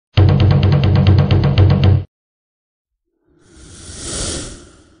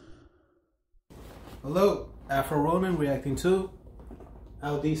Hello, Afro Ronin reacting to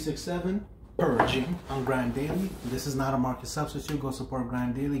LD67 Purging on Grind Daily. This is not a market substitute. Go support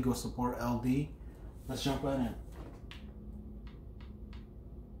Grind Daily. Go support LD. Let's jump right in.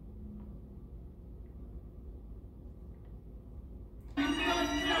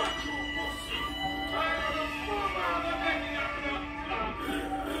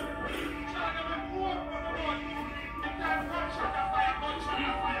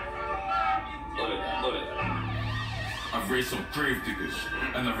 I've raised some grave diggers,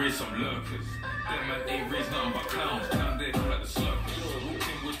 and I've raised some lurkers. Them man ain't raised nothing but clowns, down there come like the slurpers. Walked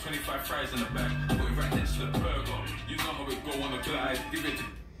in with 25 fries in the back, put it right next to the burger. You know how it go on the glide, give it to...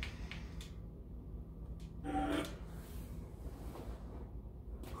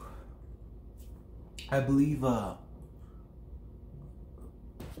 I believe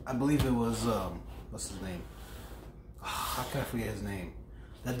it was, what's his name? How can I forget his name?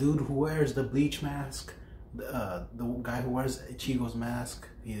 That dude who wears the bleach mask. The guy who wears Chigo's mask.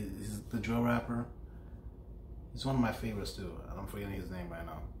 He's the drill rapper. He's one of my favorites too. I'm forgetting his name right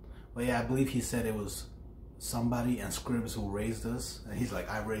now. But yeah, I believe he said it was somebody and Scribs who raised us. And he's like,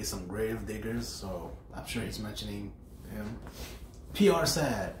 I raised some grave diggers. So I'm sure he's mentioning him. PR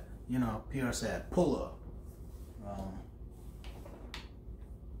sad. You know, PR sad. Pull up.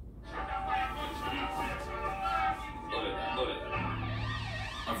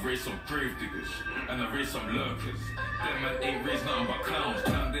 I've raised some grave diggers, and I've raised some lurkers. Them man ain't raised nothing but clowns,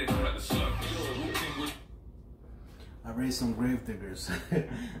 down there come like the slurpers. Walked in with... I raised some grave diggers.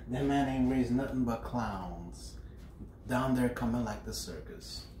 That man ain't raised nothing but clowns. Down there coming like the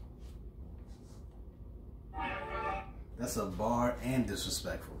circus. That's a bar and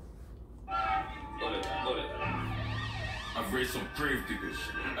disrespectful. I've raised some grave diggers,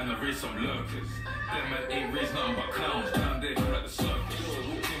 and I've raised some lurkers. Them man ain't raised nothing but clowns, down there come like the circus.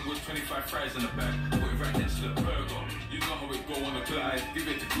 Walked in with 25 fries in the back, put it right next to the burger. You know how it go on the glide, give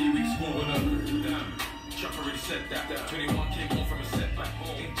it to Kiwi, score with a damn. Chuck already said that. 21 came home from a setback.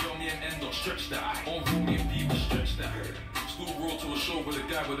 Enjoy me and end up stretch that. On room me and P we stretch that. Still roll to a show with a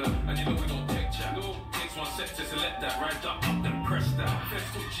guy with a, and you know we don't take chat. Takes one set to select that. Rise up, then press that. Fest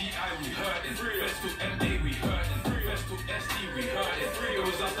to GI we hurtin'. Fest to MA we hurtin'. Fest to SD we hurtin'. It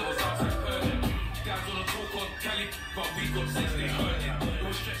was us that was outside purging. Guys wanna talk on Cali, but we got sense they hurtin'. It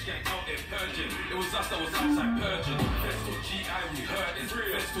was stretch gang out there purging. It was us that was outside purging. Fest to GI we hurtin'.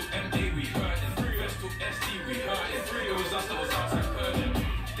 Fest to MA we hurtin'. To SD we hurtin'. It was us that was outside purging.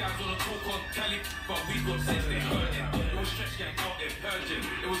 Guys wanna talk on Cali, but we got sense they hurtin'. It was stretch gang out there purging.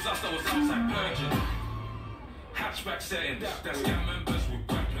 It was us that was outside purging. Hatchback settings, that's gang members with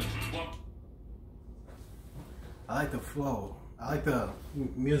weapons. I like the flow. I like the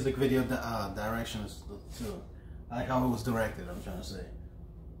music video directions too. I like how it was directed, I'm trying to say.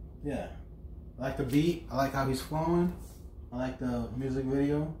 Yeah. I like the beat. I like how he's flowing. I like the music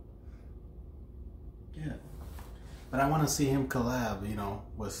video. Yeah, but I want to see him collab, you know,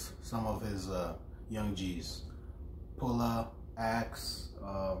 with some of his young G's. Pulla, Axe,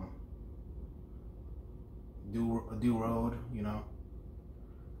 Do Road, you know.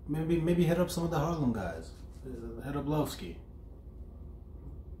 Maybe hit up some of the Harlem guys. Hit up Lovski.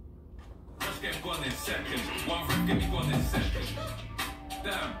 Just get gone in seconds. One rep get me gone in seconds.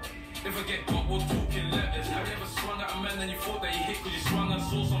 Damn. If I get caught, we're talking letters. Have you ever swung at a man and you thought that you hit because you swung and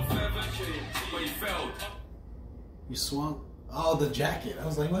saw some feathers? But you failed. You swung? Oh, the jacket. I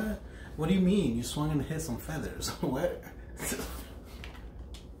was like, what? What do you mean? You swung and hit some feathers? What?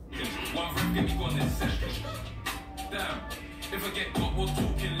 One rep get me gone in seconds. Damn. If I get caught, we're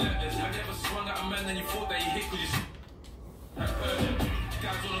talking letters. Have you ever swung at a man and you thought that you hit because you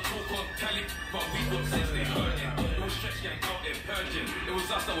guys wanna talk on Cali, but we got sense they hurtin'. It was stretch gang out there purging. It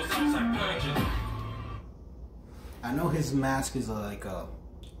was us that was outside purging. I know his mask is like a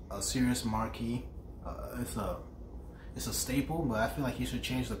serious marquee. It's a staple, but I feel like he should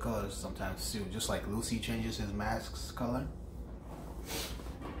change the colors sometimes too. Just like Lucy changes his mask's color.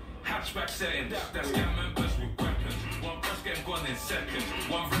 Hatchback settings, that's gang members with weapons. One press get gone in seconds.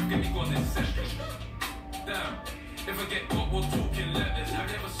 One rep get me gone in seconds. Damn. If I get caught, we're talking letters. Have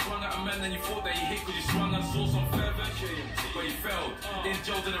you ever swung at a man and you thought that you hit because you swung and saw some feathers? But you failed. In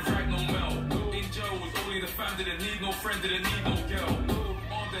jail didn't write no mail. In jail was only the fam, didn't need no friend, didn't need no girl.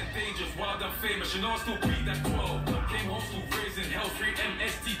 Armed and dangerous, wild and famous, you know I still beat that 12. Came home still raising hell, 3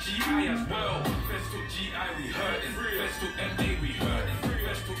 MSTGI as well. Fest to GI we hurtin'. Fest to MA we hurtin'.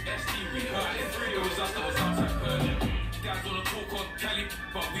 Fest to SD we hurtin'. It was us that was outside purging. Guys wanna talk on Cali,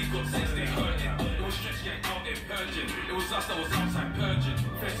 but we got sense they hurtin'. It was stretch gang out there purging. It was us that was outside purging.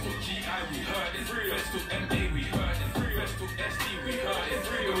 Fest to GI we hurtin'. Fest to MA we hurtin'. Fest to SD we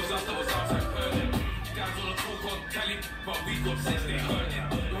hurtin'. It was us that was outside purging. but we got sense, they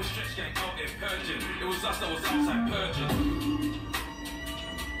hurting. It was stretch gang out there purging. It was us that was outside purging.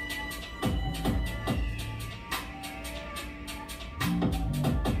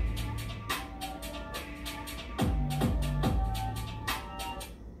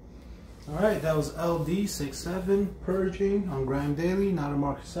 Alright, that was LD67 Purging on Grind Daily. Not a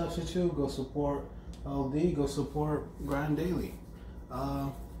market substitute. Go support LD. Go support Grind Daily.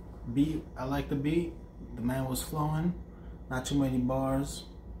 Beat, I like the beat. The man was flowing. Not too many bars.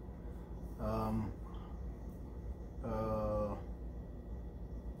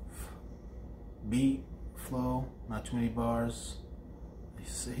 Beat, flow, not too many bars.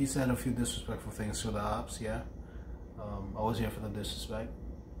 He said a few disrespectful things to the ops, yeah. I was here for the disrespect.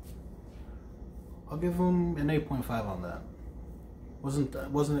 I'll give him an 8.5 on that. I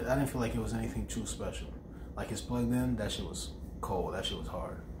didn't feel like it was anything too special. Like his plugged in, that shit was cold. That shit was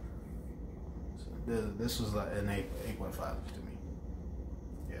hard. So this was like an 8.5 to me.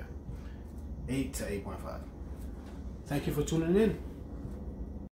 Yeah, 8 to 8.5. Thank you for tuning in.